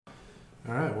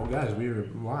All right, well, guys, we are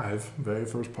live. Very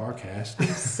first podcast.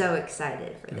 I'm so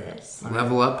excited for this.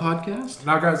 Level Up podcast?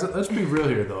 Now, guys, let's be real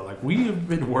here, though. Like, we have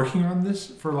been working on this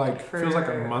for feels like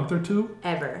a month or two.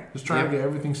 Ever. Just trying to get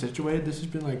everything situated. This has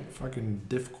been, fucking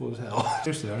difficult as hell.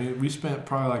 Seriously, I mean, we spent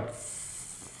probably,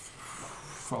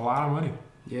 a lot of money.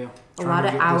 Yeah. A lot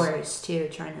of hours, too,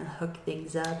 trying to hook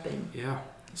things up. And yeah.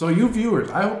 So, you viewers,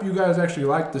 I hope you guys actually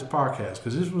like this podcast,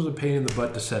 because this was a pain in the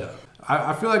butt to set up.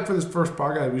 I feel like for this first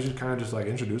podcast, we should kind of just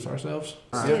introduce ourselves.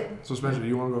 All right. So Spencer, do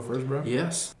you want to go first, bro?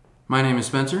 Yes. My name is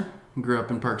Spencer. Grew up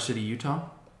in Park City, Utah.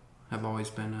 I've always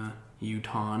been a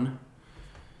Utahn.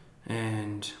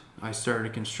 And I started a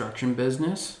construction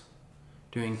business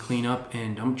doing cleanup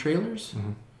and dump trailers.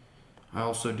 Mm-hmm. I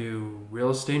also do real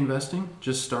estate investing.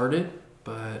 Just started,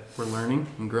 but we're learning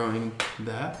and growing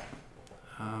that.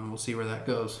 We'll see where that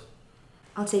goes.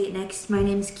 I'll take it next. My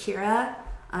name's Kira.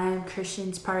 I'm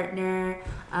Christian's partner.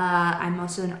 I'm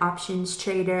also an options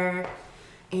trader,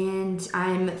 and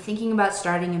I'm thinking about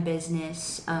starting a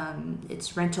business.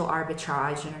 It's rental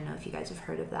arbitrage. I don't know if you guys have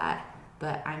heard of that,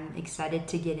 but I'm excited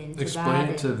to get into that. Explain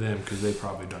it to them because they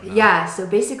probably don't know. Yeah, so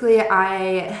basically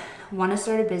I want to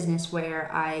start a business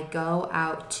where I go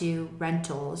out to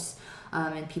rentals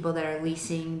and people that are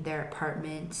leasing their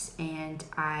apartments, and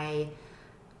I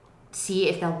see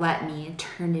if they'll let me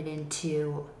turn it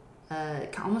into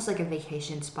almost like a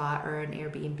vacation spot or an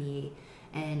Airbnb,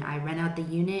 and I rent out the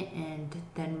unit and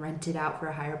then rent it out for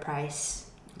a higher price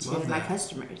to my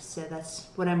customers. So that's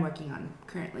what I'm working on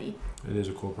currently. It is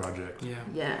a cool project.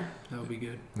 Yeah. That would be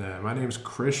good. Yeah, my name is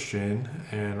Christian,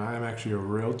 and I'm actually a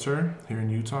realtor here in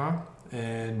Utah.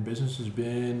 And business has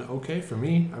been okay for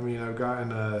me. I mean, I've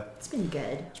gotten It's been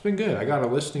good. It's been good. I got a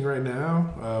listing right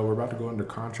now. We're about to go under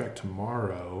contract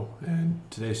tomorrow, and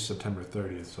today's September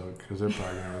 30th, so because they're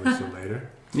probably gonna release it later.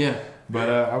 Yeah. But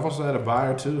I've also had a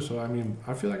buyer too, so I mean,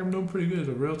 I feel like I'm doing pretty good as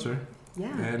a realtor. Yeah.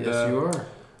 And, yes, you are.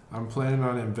 I'm planning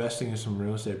on investing in some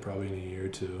real estate probably in a year or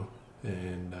two,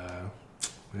 and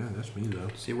yeah, that's me though.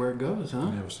 See where it goes, huh?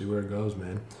 Yeah, we'll see where it goes,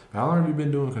 man. How long have you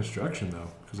been doing construction though?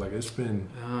 Because it's been,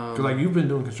 because you've been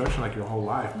doing construction your whole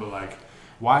life, but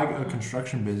why a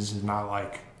construction business is not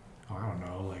I don't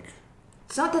know,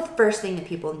 It's not the first thing that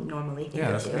people normally think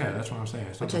of doing. Yeah, that's what I'm saying.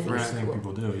 It's not Which the I think first is thing cool.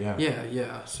 people do. Yeah.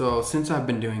 Yeah. So since I've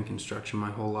been doing construction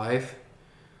my whole life,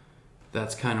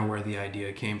 that's kind of where the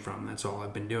idea came from. That's all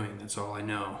I've been doing. That's all I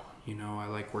know. I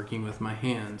like working with my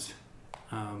hands,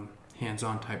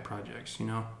 hands-on type projects,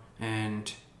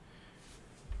 And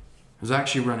I was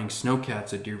actually running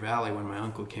snowcats at Deer Valley when my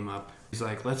uncle came up. He's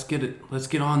like, let's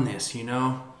get on this,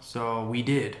 So we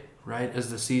did, right? As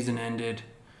the season ended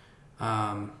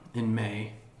in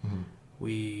May, Mm-hmm.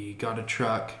 we got a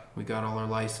truck, we got all our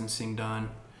licensing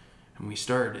done, and we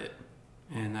started it.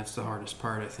 And that's the hardest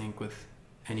part, I think, with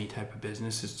any type of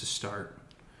business is to start.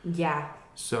 Yeah.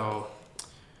 So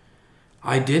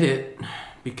I did it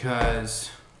because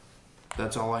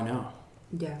that's all I know.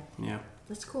 Yeah. Yeah.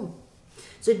 That's cool.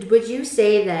 So would you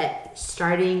say that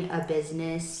starting a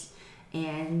business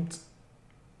and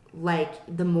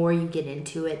the more you get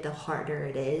into it, the harder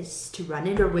it is to run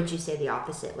it? Or would you say the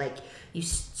opposite?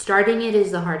 Starting it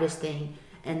is the hardest thing,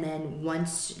 and then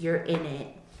once you're in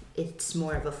it, it's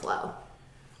more of a flow.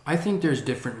 I think there's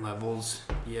different levels.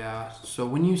 Yeah. So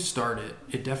when you start it,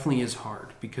 it definitely is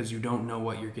hard because you don't know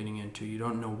what you're getting into. You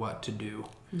don't know what to do.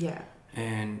 Yeah.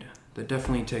 And that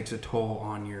definitely takes a toll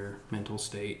on your mental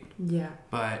state. Yeah.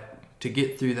 But to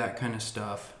get through that kind of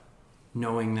stuff,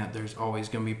 knowing that there's always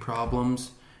going to be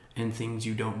problems and things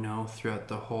you don't know throughout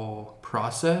the whole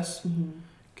process,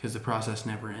 because the process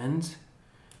never ends.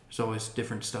 There's always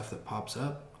different stuff that pops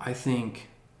up. I think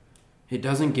it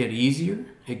doesn't get easier.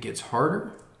 It gets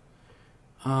harder.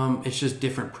 It's just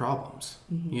different problems.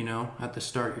 At the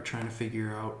start, you're trying to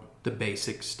figure out the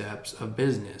basic steps of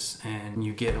business, and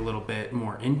you get a little bit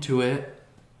more into it,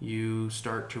 you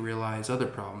start to realize other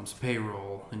problems,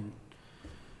 payroll and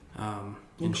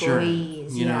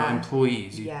insurance,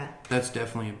 employees. Yeah. That's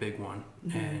definitely a big one.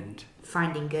 And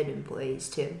finding good employees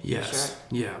too. yes,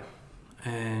 yeah.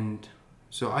 And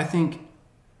so I think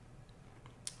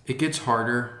it gets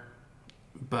harder,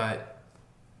 but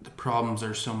the problems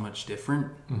are so much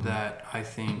different that I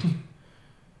think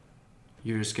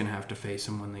you're just going to have to face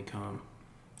them when they come.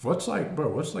 What's the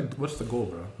goal,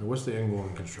 bro? What's the end goal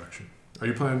in construction? Are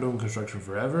you planning on doing construction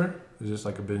forever? Is this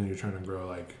a business you're trying to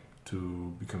grow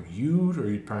to become huge, or are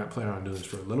you planning on doing this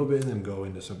for a little bit and then go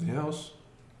into something else?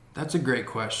 That's a great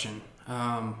question.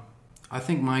 I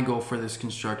think my goal for this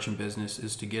construction business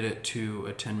is to get it to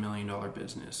a $10 million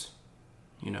business,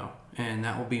 and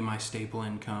that will be my staple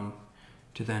income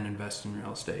to then invest in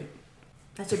real estate.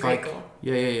 That's a great goal.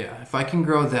 Yeah. If I can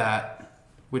grow that,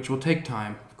 which will take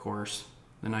time, of course.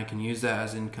 Then I can use that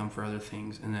as income for other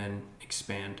things and then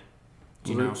expand.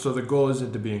 So the goal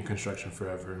isn't to be in construction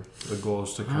forever. The goal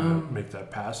is to kind of make that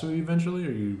passive eventually,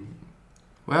 or you?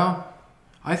 Well,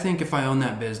 I think if I own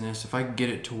that business, if I get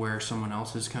it to where someone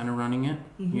else is kind of running it,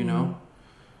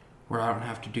 where I don't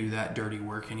have to do that dirty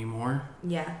work anymore,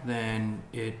 then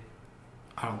I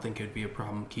don't think it'd be a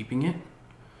problem keeping it.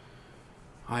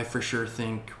 I for sure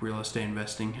think real estate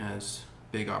investing has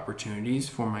big opportunities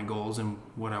for my goals and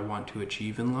what I want to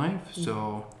achieve in life.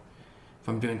 So if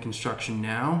I'm doing construction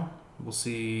now, we'll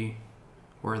see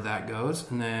where that goes,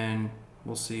 and then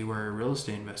we'll see where real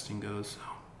estate investing goes.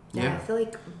 So, I feel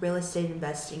like real estate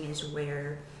investing is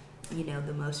where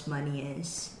the most money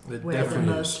is, where the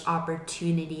most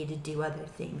opportunity to do other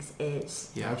things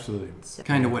is. Yeah, absolutely. So,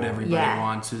 kind of what everybody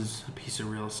wants is a piece of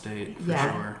real estate, for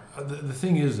sure. The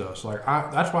thing is, though, so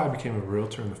that's why I became a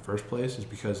realtor in the first place, is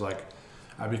because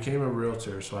I became a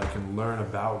realtor so I can learn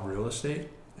about real estate,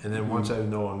 and then once I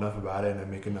know enough about it and I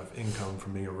make enough income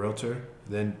from being a realtor,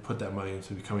 then put that money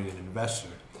into becoming an investor.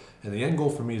 And the end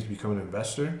goal for me is to become an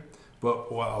investor.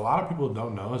 But what a lot of people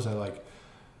don't know is that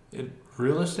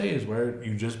real estate is where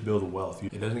you just build wealth.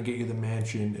 It doesn't get you the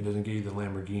mansion. It doesn't get you the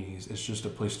Lamborghinis. It's just a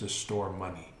place to store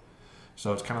money.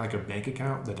 So it's kind of like a bank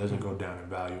account that doesn't go down in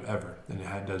value ever. And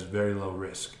it does very low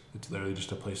risk. It's literally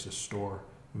just a place to store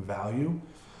value.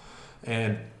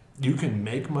 And you can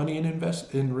make money and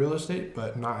invest in real estate,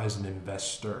 but not as an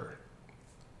investor.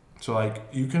 So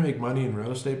you can make money in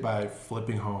real estate by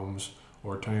flipping homes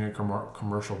or turning a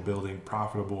commercial building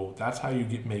profitable. That's how you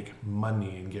make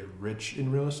money and get rich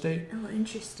in real estate. Oh,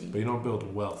 interesting. But you don't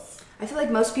build wealth. I feel like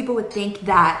most people would think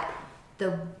that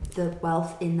the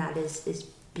wealth in that is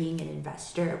being an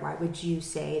investor. Why would you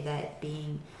say that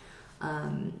being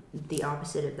the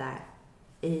opposite of that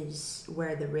is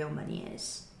where the real money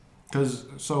is?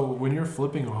 So when you're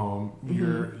flipping a home,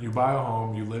 you buy a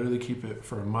home, you literally keep it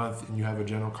for a month, and you have a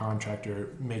general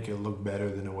contractor make it look better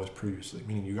than it was previously.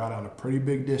 Meaning you got on a pretty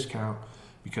big discount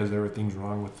because there were things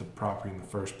wrong with the property in the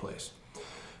first place.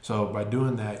 So by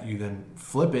doing that, you then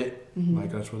flip it.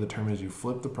 That's where the term is. You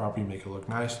flip the property, make it look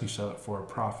nice, you sell it for a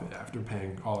profit after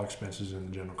paying all expenses and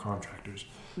the general contractors.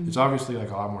 It's obviously a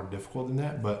lot more difficult than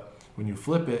that, but when you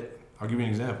flip it, I'll give you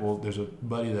an example. There's a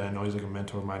buddy that I know, he's a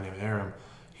mentor of mine named Aram.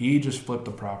 He just flipped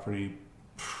the property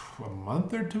a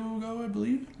month or two ago, I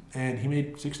believe, and he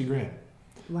made $60,000.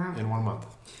 Wow. In 1 month.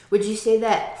 Would you say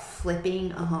that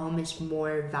flipping a home is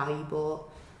more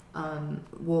valuable,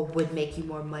 would make you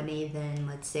more money than,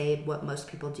 let's say, what most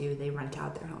people do? They rent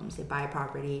out their homes. They buy a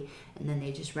property, and then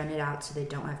they just rent it out so they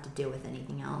don't have to deal with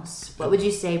anything else. What would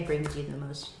you say brings you the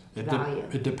most value?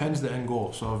 It depends the end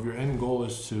goal. So if your end goal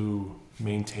is to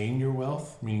maintain your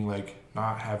wealth, meaning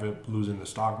not have it lose in the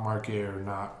stock market, or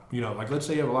not, let's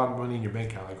say you have a lot of money in your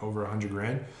bank account, over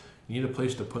 $100,000, you need a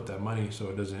place to put that money so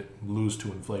it doesn't lose to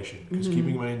inflation. Because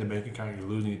keeping money in the bank account, you're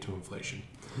losing it to inflation.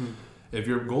 If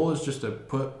your goal is just to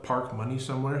park money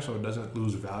somewhere so it doesn't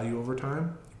lose value over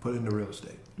time, you put it into real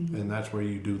estate. And that's where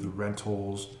you do the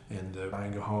rentals and the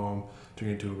buying a home,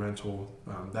 turning it into a rental,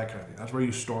 that kind of thing. That's where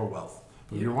you store wealth.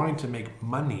 But if you're wanting to make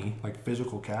money, like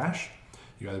physical cash,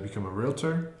 you either become a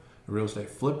realtor, a real estate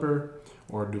flipper,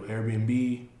 or do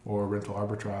Airbnb or rental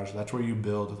arbitrage. That's where you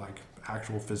build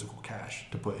actual physical cash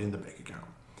to put in the bank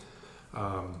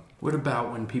account. What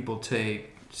about when people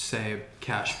say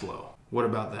cash flow? What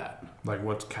about that?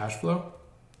 What's cash flow?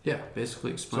 Yeah,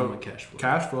 basically explain what cash flow is.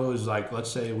 Cash flow is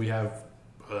let's say we have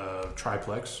a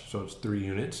triplex, so it's 3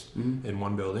 units in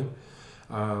one building.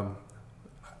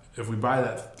 If we buy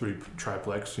that 3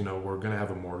 triplex, we're going to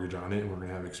have a mortgage on it, and we're going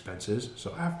to have expenses.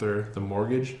 So after the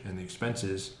mortgage and the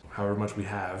expenses, however much we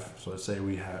have, so let's say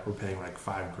we're paying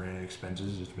 $5,000 in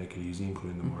expenses, just to make it easy,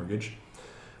 including the mortgage.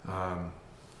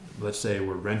 Let's say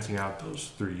we're renting out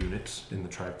those 3 units in the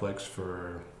triplex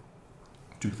for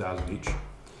 $2,000 each.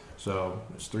 So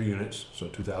it's 3 units, so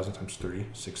 2,000 times 3,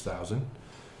 6,000.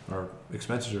 Our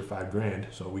expenses are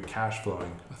 $5,000, so we cash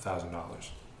flowing $1,000,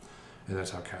 and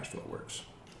that's how cash flow works.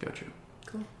 Gotcha.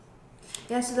 Cool.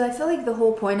 Yeah, so I feel like the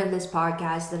whole point of this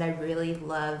podcast that I really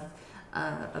love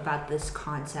about this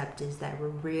concept is that we're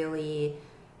really,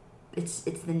 it's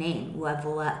the name,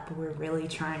 Level Up. We're really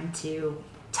trying to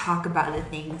talk about the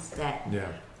things that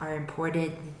are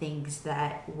important, the things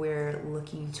that we're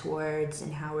looking towards,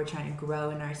 and how we're trying to grow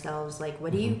in ourselves.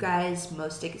 What are you guys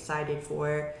most excited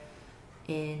for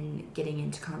in getting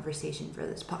into conversation for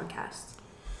this podcast?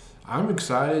 I'm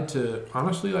excited to,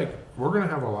 honestly, we're going to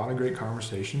have a lot of great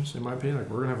conversations, in my opinion.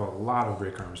 We're going to have a lot of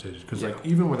great conversations. Because,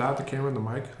 even without the camera and the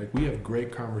mic, we have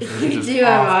great conversations. We do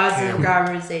have awesome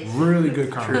conversations. Really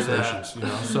good conversations,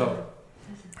 So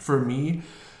For me,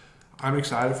 I'm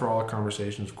excited for all the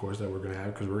conversations, of course, that we're going to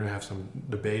have, because we're going to have some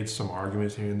debates, some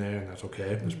arguments here and there, and that's okay.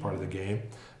 It's part of the game.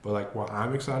 But like what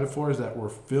I'm excited for is that we're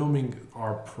filming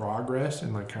our progress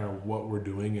and like kind of what we're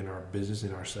doing in our business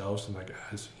and ourselves and like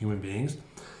as human beings.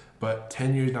 But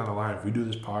 10 years down the line, if we do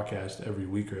this podcast every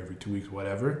week or every 2 weeks,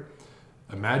 whatever,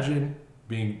 imagine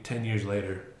being 10 years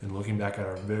later and looking back at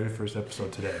our very first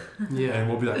episode today. Yeah. And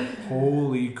we'll be like,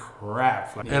 holy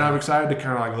crap. Like, and I'm excited to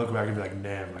kind of like look back and be like,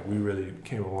 damn, like we really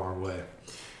came a long way.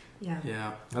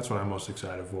 Yeah. That's what I'm most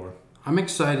excited for. I'm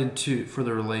excited for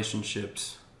the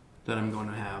relationships that I'm going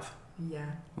to have. Yeah.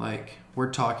 Like,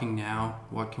 we're talking now,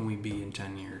 what can we be in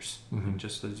 10 years? Mm-hmm.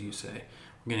 Just as you say.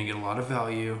 We're going to get a lot of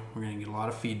value. We're going to get a lot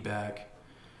of feedback.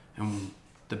 And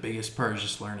the biggest part is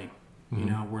just learning. Mm-hmm. You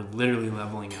know, we're literally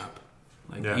leveling up.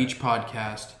 Like, each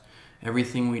podcast,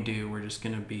 everything we do, we're just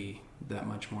going to be that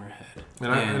much more ahead.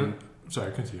 And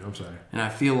sorry, continue. I'm sorry. And I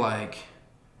feel like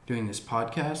doing this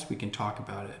podcast, we can talk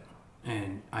about it.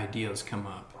 And ideas come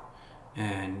up.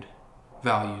 And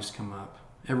values come up.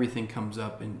 Everything comes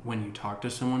up when you talk to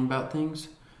someone about things.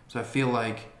 So I feel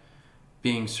like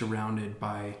being surrounded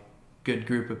by good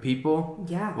group of people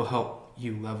will help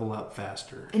you level up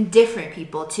faster. And different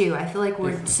people too. I feel like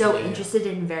we're interested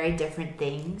in very different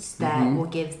things that will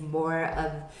give more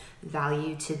of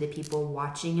value to the people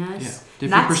watching us. Yeah.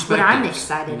 And that's what I'm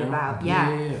excited about.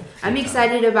 Yeah. I'm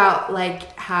excited about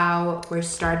like how we're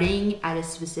starting at a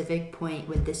specific point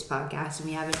with this podcast and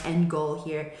we have an end goal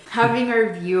here. Having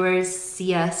our viewers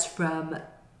see us from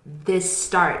this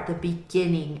start, the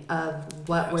beginning of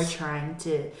what we're trying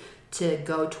to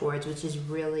go towards, which is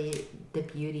really the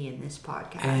beauty in this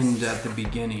podcast. And at the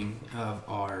beginning of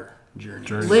our journey.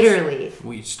 Literally.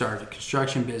 We started a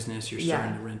construction business, you're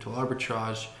starting to rental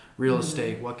arbitrage, real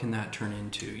estate, what can that turn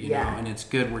into? You know, and it's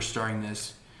good we're starting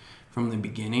this from the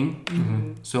beginning.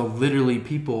 Mm-hmm. So literally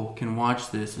people can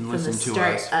watch this and listen to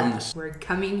us from the We're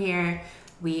coming here.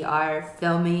 We are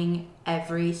filming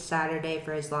every Saturday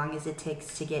for as long as it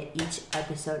takes to get each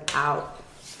episode out.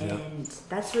 And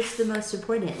that's what's the most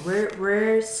important.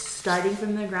 We're starting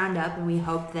from the ground up, and we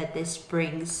hope that this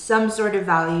brings some sort of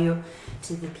value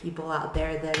to the people out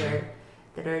there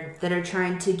that are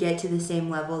trying to get to the same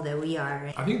level that we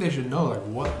are. I think they should know like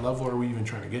what level are we even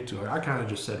trying to get to. Like I kind of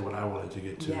just said what I wanted to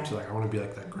get to. So like I want to be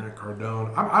like that Grant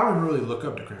Cardone. I don't even really look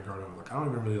up to Grant Cardone. Like I don't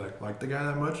even really like the guy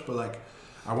that much, but like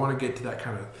I want to get to that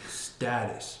kind of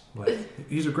status. Like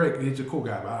he's a cool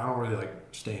guy, but I don't really like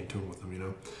stay in tune with him, you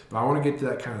know. But I want to get to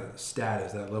that kind of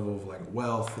status, that level of like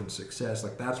wealth and success.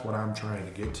 Like that's what I'm trying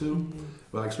to get to. Mm-hmm.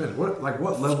 But like Spence,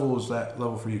 what level is that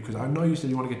level for you? Because I know you said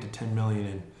you want to get to 10 million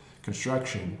in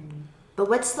construction. Mm-hmm. But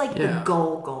what's like the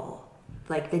goal?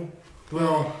 Like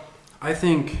Well, I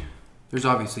think there's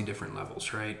obviously different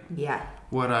levels, right? Yeah.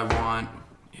 What I want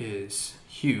is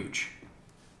huge,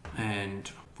 and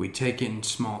we take it in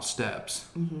small steps.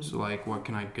 Mm-hmm. So like, what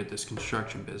can I get this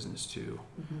construction business to?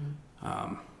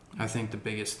 Mm-hmm. I think the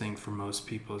biggest thing for most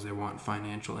people is they want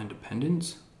financial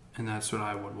independence, and that's what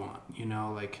I would want. You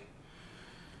know, like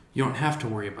you don't have to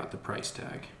worry about the price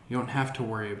tag. You don't have to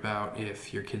worry about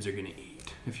if your kids are going to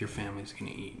eat, if your family's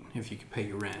going to eat, if you can pay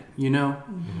your rent, you know?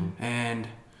 Mm-hmm. And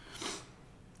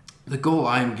the goal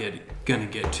I'm going to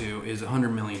get to is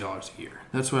 $100 million a year.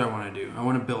 That's what I want to do. I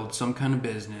want to build some kind of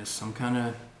business, some kind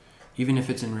of, even if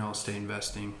it's in real estate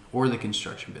investing or the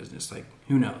construction business, like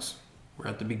who knows? We're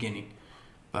at the beginning.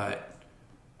 But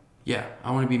yeah,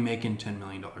 I want to be making $10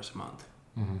 million a month.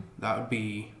 Mm-hmm. That would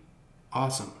be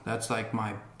awesome. That's like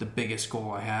the biggest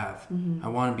goal I have. Mm-hmm. I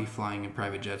want to be flying in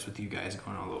private jets with you guys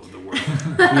going all over the world.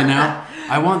 You know?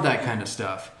 I want that kind of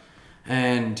stuff.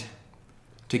 And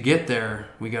to get there,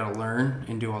 we got to learn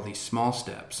and do all these small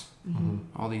steps. Mm-hmm.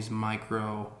 All these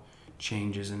micro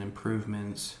changes and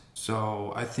improvements.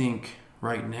 So I think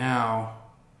right now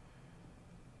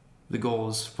the goal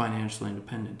is financial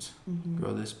independence. Mm-hmm.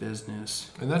 Grow this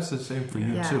business. And that's the same for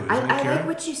you too. I like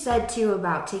what you said too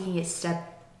about taking it step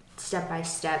by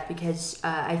step, because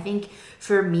I think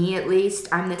for me at least,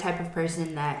 I'm the type of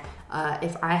person that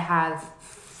if I have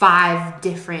 5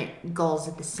 different goals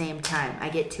at the same time, I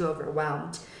get too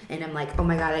overwhelmed and I'm like, oh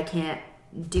my God, I can't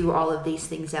do all of these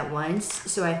things at once.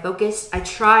 So I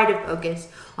try to focus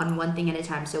on one thing at a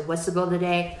time. So what's the goal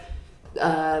today?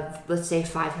 Let's say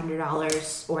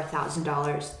 $500 or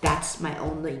 $1,000. That's my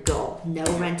only goal. No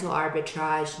rental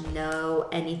arbitrage, no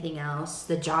anything else.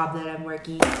 The job that I'm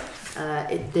working,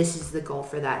 this is the goal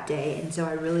for that day. And so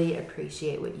I really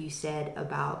appreciate what you said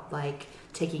about like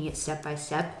taking it step by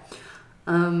step.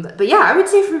 But yeah, I would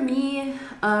say for me,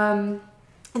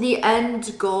 the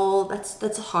end goal,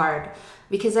 that's hard.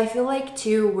 Because I feel like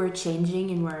too, we're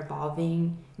changing and we're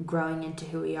evolving, growing into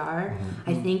who we are.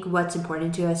 I think what's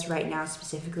important to us right now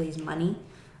specifically is money,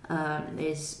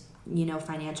 is,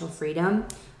 financial freedom.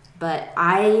 But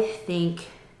I think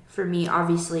for me,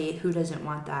 obviously, who doesn't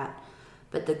want that?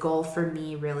 But the goal for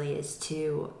me really is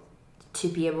to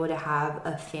be able to have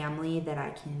a family that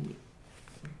I can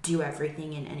do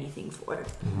everything and anything for.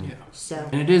 Yeah. So.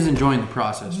 And it is enjoying the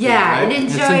process. Yeah, too, right?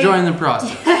 It's enjoying the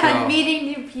process. So. Meeting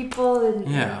new people and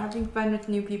having fun with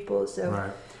new people. So.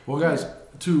 Right. Well, guys,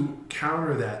 to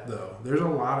counter that though, there's a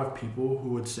lot of people who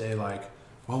would say like,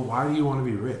 well, why do you want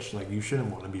to be rich? Like, you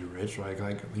shouldn't want to be rich. Like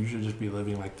you should just be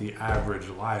living like the average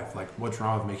life. Like, what's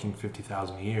wrong with making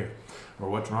 $50,000 a year, or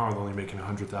what's wrong with only making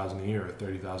 $100,000 a year or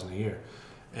 $30,000 a year?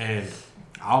 And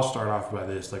I'll start off by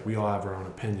this. Like, we all have our own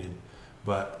opinion,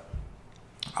 but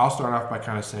I'll start off by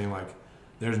kind of saying like,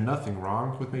 there's nothing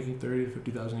wrong with making $30,000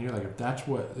 to $50,000 a year. Like,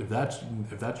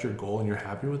 if that's your goal and you're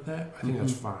happy with that, I think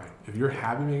that's fine. If you're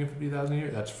happy making $50,000 a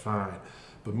year, that's fine.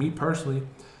 But me personally,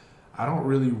 I don't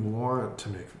really want to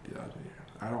make $50,000 a year.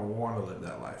 I don't want to live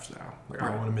that lifestyle. Like, I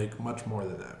want to make much more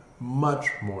than that. Much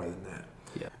more than that.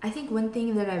 Yeah. I think one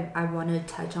thing that I want to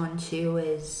touch on too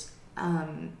is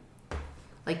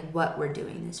like what we're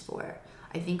doing this for.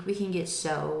 I think we can get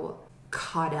so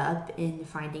caught up in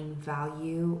finding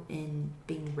value in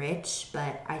being rich,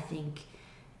 but I think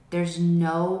there's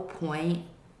no point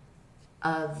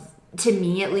of, to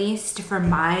me at least, from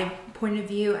my point of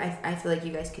view, I feel like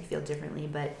you guys could feel differently,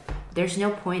 but there's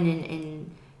no point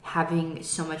in having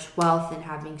so much wealth and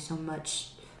having so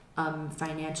much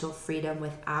financial freedom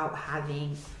without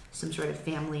having some sort of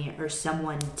family or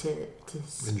someone to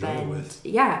spend with.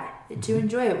 To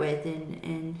enjoy it with,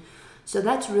 and so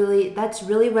that's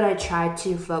really what I try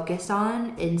to focus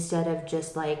on, instead of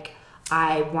just like,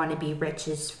 I want to be rich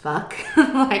as fuck.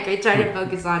 Like, I try to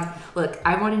focus on, look,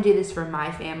 I want to do this for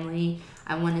my family.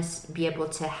 I want to be able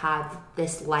to have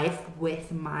this life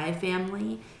with my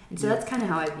family, and so that's kind of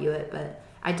how I view it. But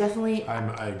I definitely,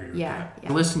 I agree with that.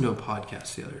 I listened to a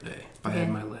podcast the other day by Ed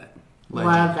Milet.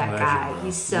 Love that guy. Bro.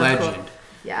 He's so Legend. cool.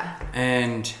 Yeah.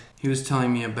 And he was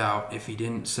telling me about if he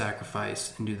didn't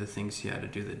sacrifice and do the things he had to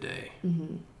do the day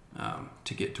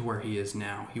to get to where he is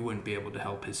now, he wouldn't be able to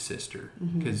help his sister.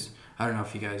 Because I don't know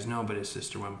if you guys know, but his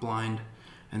sister went blind,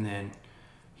 and then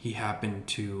he happened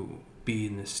to be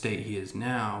in the state he is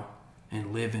now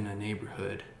and live in a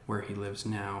neighborhood where he lives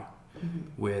now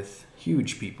with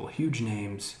huge people, huge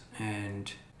names,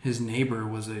 and his neighbor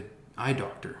was an eye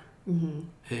doctor.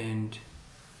 And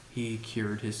he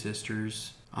cured his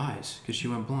sister's eyes because she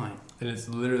went blind. And it's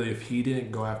literally, if he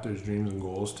didn't go after his dreams and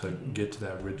goals to get to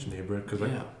that rich neighborhood, because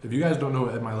like, Yeah. if you guys don't know who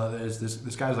Ed Milet is,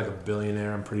 this guy's like a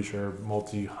billionaire, I'm pretty sure,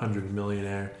 multi-hundred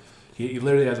millionaire. He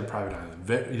literally has a private island.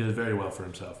 He does very well for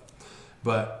himself.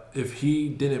 But if he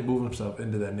didn't move himself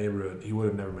into that neighborhood, he would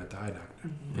have never met the eye doctor.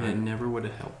 And it never would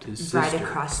have helped his sister. Right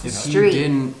across the if street.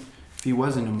 If he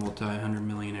wasn't a multi-hundred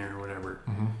millionaire or whatever,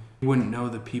 he wouldn't know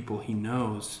the people he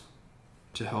knows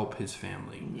to help his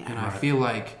family. Yeah. And I feel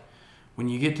like when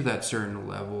you get to that certain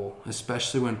level,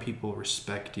 especially when people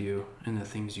respect you and the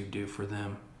things you do for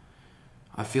them,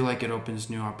 I feel like it opens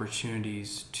new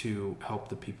opportunities to help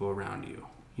the people around you.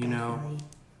 You know,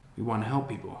 we want to help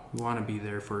people. We want to be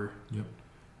there for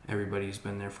everybody who's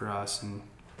been there for us and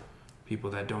people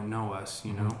that don't know us,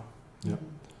 you know? Yep.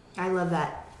 I love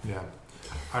that. Yeah.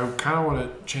 I kind of want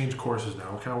to change courses now.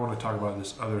 I kind of want to talk about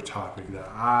this other topic that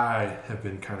I have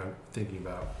been kind of thinking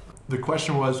about. The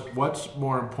question was, what's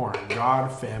more important,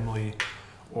 God, family,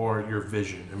 or your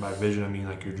vision? And by vision, I mean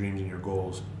like your dreams and your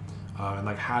goals. And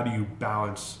like, how do you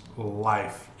balance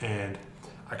life? And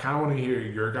I kind of want to hear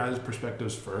your guys'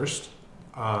 perspectives first.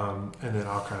 And then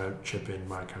I'll kind of chip in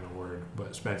my kind of word.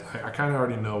 But Spence, I kind of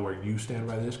already know where you stand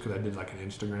by this because I did like an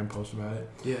Instagram post about it.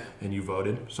 Yeah. And you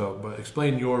voted. So, but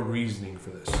explain your reasoning for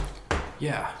this.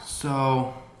 Yeah.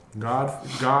 So God,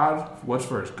 what's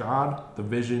first? God, the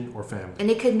vision, or family?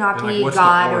 And it could not And, like, be what's the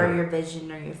God or order? your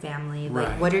vision or your family. Like,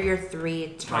 Right. what are your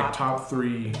three Like top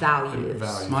three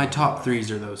values? my top threes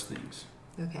are those things.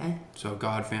 Okay. So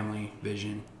God, family,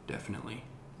 vision, definitely.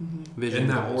 Vision In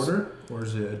that goals. order, or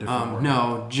is it a different order?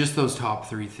 No, just those top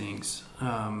three things.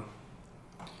 I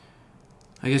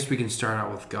guess we can start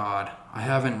out with God. I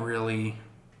haven't really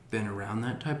been around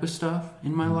that type of stuff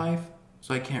in my life,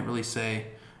 so I can't really say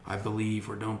I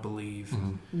believe or don't believe.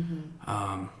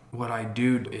 What I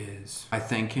do is I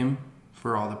thank Him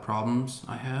for all the problems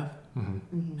I have,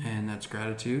 and that's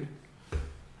gratitude.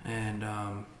 And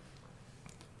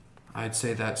I'd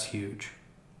say that's huge.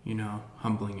 You know,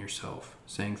 humbling yourself,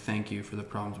 saying thank you for the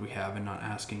problems we have and not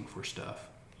asking for stuff,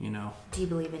 you know? Do you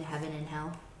believe in heaven and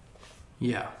hell?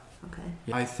 Yeah.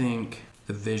 Okay. I think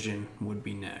the vision would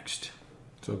be next.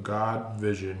 So God,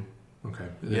 vision, okay,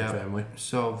 and then family.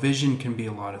 So vision can be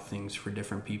a lot of things for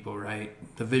different people, right?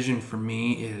 The vision for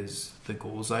me is the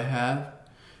goals I have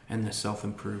and the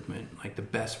self-improvement, like the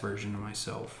best version of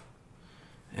myself.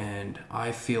 And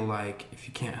I feel like if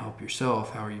you can't help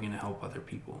yourself, how are you going to help other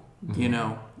people? Mm-hmm. You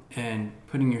know, and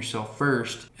putting yourself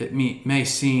first, it may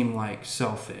seem like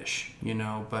selfish, you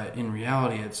know, but in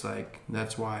reality, it's like,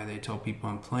 that's why they tell people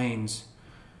on planes,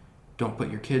 don't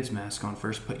put your kid's mask on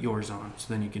first, put yours on,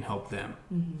 so then you can help them.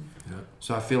 Mm-hmm. Yeah.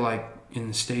 So I feel like in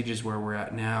the stages where we're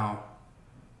at now,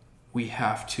 we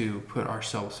have to put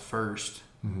ourselves first,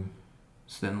 Mm-hmm.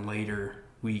 so then later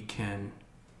we can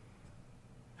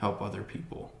help other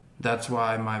people. That's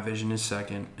why my vision is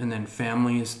second, and then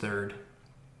family is third.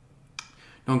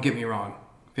 Don't get me wrong,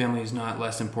 family is not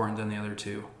less important than the other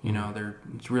two. You know,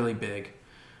 it's really big,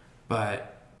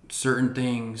 but certain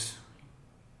things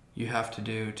you have to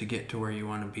do to get to where you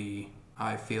want to be.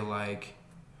 I feel like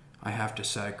I have to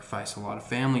sacrifice a lot of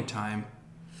family time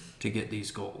to get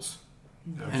these goals.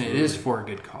 Absolutely. And it is for a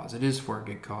good cause. It is for a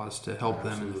good cause to help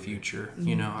them in the future.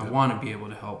 You know, I want to be able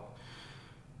to help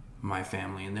my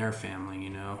family and their family, you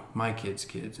know, my kids'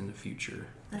 kids in the future.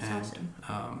 That's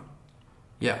awesome.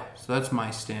 Yeah, so that's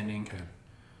my standing. Okay.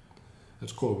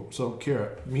 That's cool. So,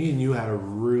 Kira, me and you had a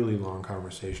really long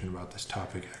conversation about this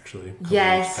topic, actually. a couple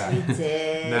Yes, weeks back. we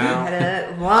did. Now- We had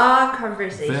a long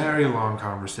conversation. Very long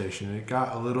conversation. It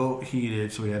got a little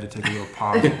heated, so we had to take a little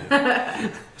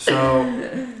pause. So,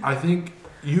 I think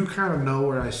you kind of know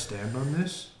where I stand on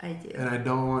this, I do. and I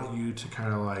don't want you to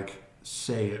kind of like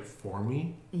say it for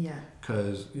me, Yeah.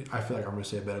 because I feel like I'm going to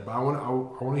say it better. But I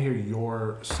want to hear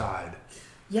your side.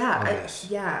 Yeah. On this.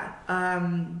 Yeah.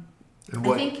 And I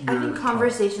what think your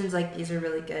conversations like these are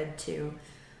really good too,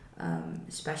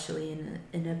 especially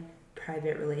in a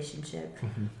private relationship.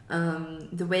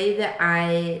 The way that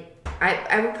I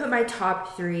would put my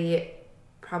top three,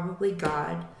 probably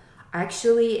God. I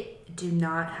actually do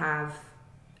not have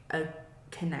a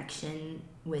connection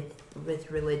with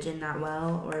religion that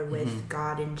well, or with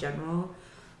God in general,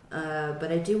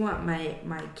 but I do want my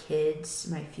kids,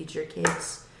 my future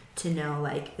kids, to know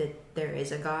like that there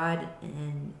is a God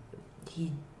and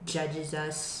he judges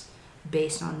us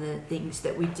based on the things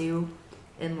that we do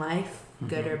in life,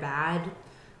 good or bad.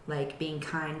 Like being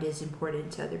kind is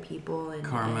important to other people, and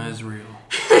Karma is real.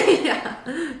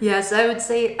 yeah. So I would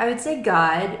say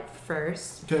God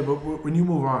first. Okay, but when you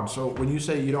move on, so when you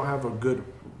say you don't have a good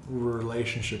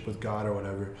relationship with God or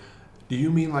whatever, do you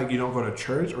mean like you don't go to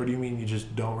church, or do you mean you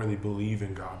just don't really believe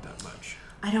in God that much?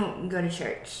 I don't go to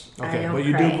church. I Okay, don't but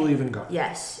you pray. do believe in God.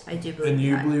 Yes, I do believe. And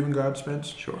you in God. believe in God, Spence?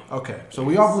 Sure. Okay, so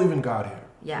we all believe in God here.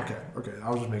 Yeah. Okay. I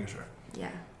was just making sure. Yeah,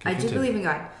 Okay, I do continue. believe in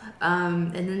God.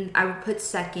 And then I would put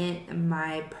second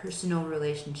my personal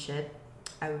relationship.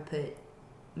 I would put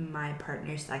my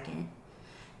partner second,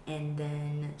 and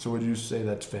then So would you say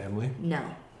that's family? no,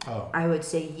 Oh, I would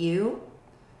say you,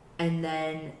 and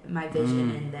then my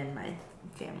vision, and then my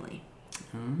family.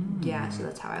 Yeah, so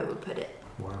that's how I would put it.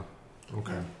 wow.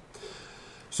 Okay.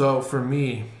 So for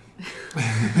me,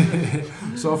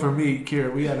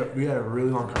 Kira, we had a really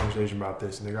long conversation about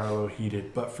this, and it got a little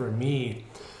heated. But for me,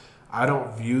 I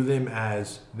don't view them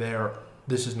as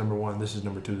this is number one, this is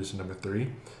number two, this is number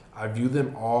three. I view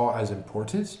them all as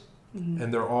important,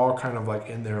 and they're all kind of like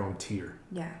in their own tier.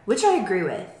 Yeah, which I agree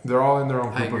with. They're all in their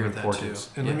own I group agree of with that importance.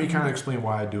 too. And let Yeah. me kind of explain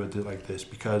why I do it like this.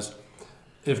 Because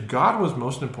if God was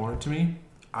most important to me,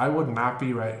 I would not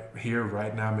be right here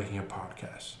right now making a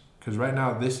podcast. Because right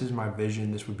now, this is my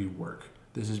vision. This would be work.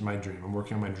 This is my dream. I'm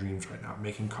working on my dreams right now,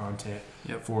 making content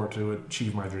to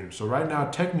achieve my dreams. So right now,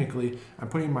 technically, I'm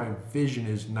putting my vision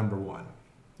as number one.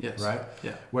 Yes. Right?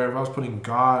 Yeah. Where if I was putting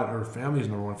God or family as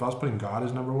number one, if I was putting God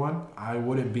as number one, I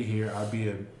wouldn't be here. I'd be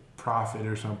a prophet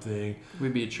or something.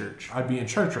 We'd be at church. I'd be in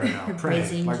church right now praying.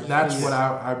 Praising Like that's Jesus. what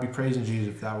I'd be praising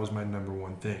Jesus if that was my number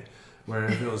one thing. Where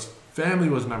if it was family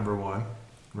was number one,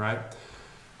 right?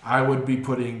 I would be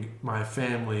putting my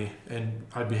family, and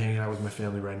I'd be hanging out with my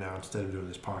family right now instead of doing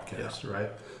this podcast, right?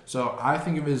 So I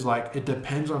think of it as like it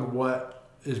depends on what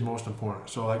is most important.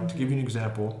 So like to give you an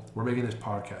example, we're making this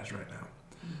podcast right now.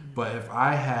 But if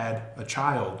I had a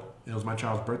child, it was my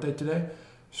child's birthday today,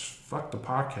 fuck the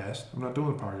podcast. I'm not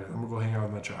doing the podcast. I'm gonna go hang out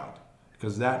with my child.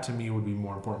 Because that to me would be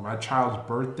more important. My child's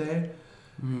birthday,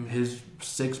 his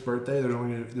 6th birthday,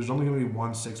 there's only gonna be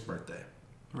one 6th birthday.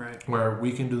 Right. Where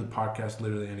we can do the podcast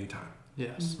literally anytime.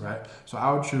 Yes. Right? So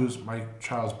I would choose my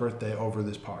child's birthday over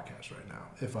this podcast right now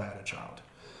if I had a child.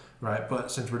 Right?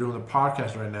 But since we're doing the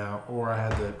podcast right now, or I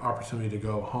had the opportunity to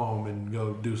go home and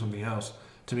go do something else,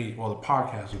 to me, well, the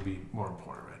podcast would be more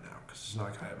important right now because it's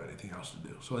not like I have anything else to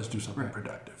do. So let's do something Right.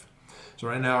 productive. So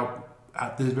right now,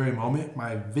 at this very moment,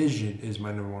 my vision is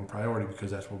my number one priority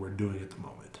because that's what we're doing at the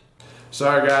moment.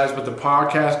 Sorry guys, but the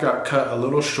podcast got cut a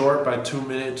little short by 2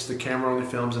 minutes. The camera only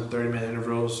films in 30-minute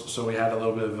intervals, so we had a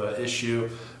little bit of an issue.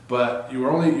 But you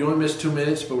only missed 2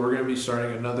 minutes, but we're going to be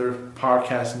starting another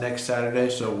podcast next Saturday,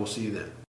 so we'll see you then.